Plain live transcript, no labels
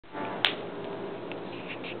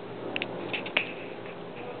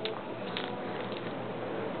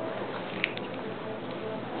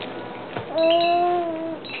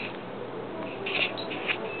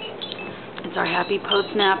happy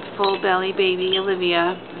post-nap, full belly baby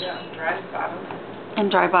Olivia. Yeah, dry bottom. And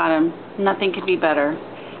dry bottom. Nothing could be better.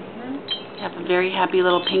 Have a very happy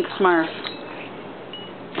little pink Smurf.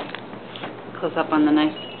 Close up on the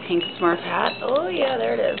nice pink Smurf hat. Oh yeah,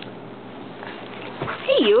 there it is.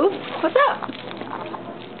 Hey you, what's up?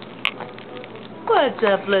 What's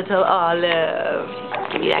up, little Olive?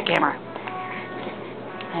 Give me that camera.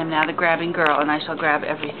 I am now the grabbing girl, and I shall grab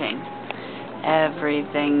everything.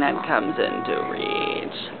 Everything that comes into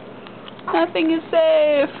reach. Nothing is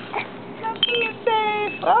safe. Nothing is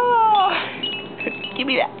safe. Oh! Give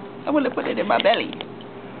me that. I want to put it in my belly.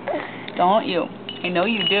 Don't you? I know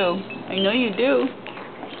you do. I know you do.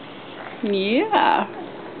 Yeah.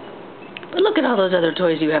 But look at all those other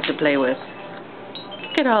toys you have to play with.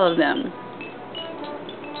 Look at all of them.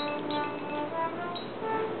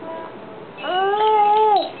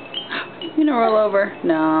 You gonna roll over?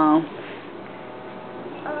 No.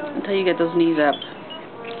 Until you get those knees up.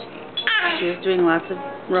 She was doing lots of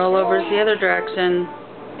rollovers the other direction.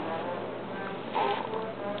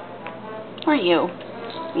 Aren't you?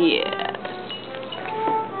 Yes.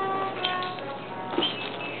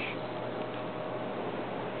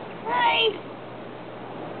 Hi.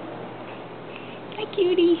 Hi,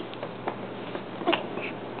 cutie.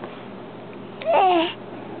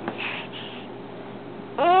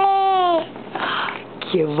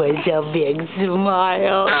 Give us a big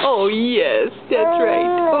smile. Oh, yes. That's right.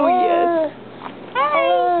 Oh, yes.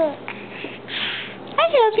 Hi. Hi,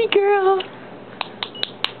 happy girl.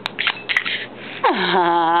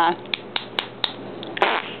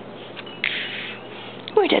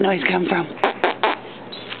 Where'd that noise come from?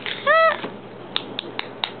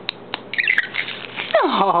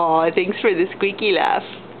 Oh, thanks for the squeaky laugh.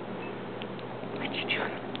 What you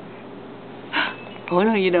doing? Oh,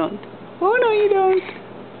 no, you don't. Oh, no, you don't.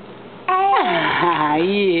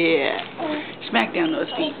 Yeah. Smack down those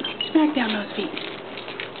feet. Smack down those feet.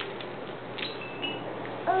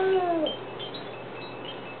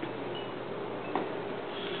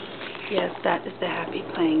 Yes, that is the happy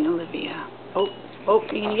playing Olivia. Oh,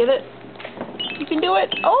 you can get it? You can do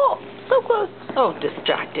it. Oh, so close. Oh,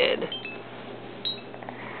 distracted.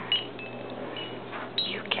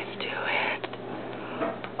 You can do it.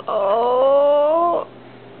 Oh.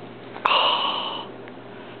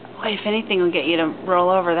 Well, if anything will get you to roll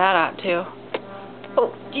over, that ought to.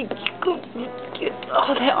 Oh,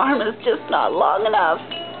 that arm is just not long enough.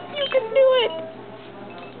 You can do it.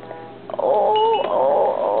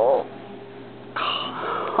 Oh.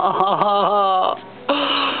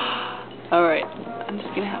 Alright, I'm just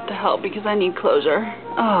going to have to help because I need closure.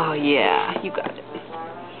 Oh, yeah, you got it.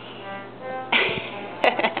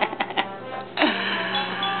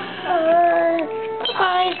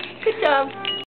 Bye. Good job.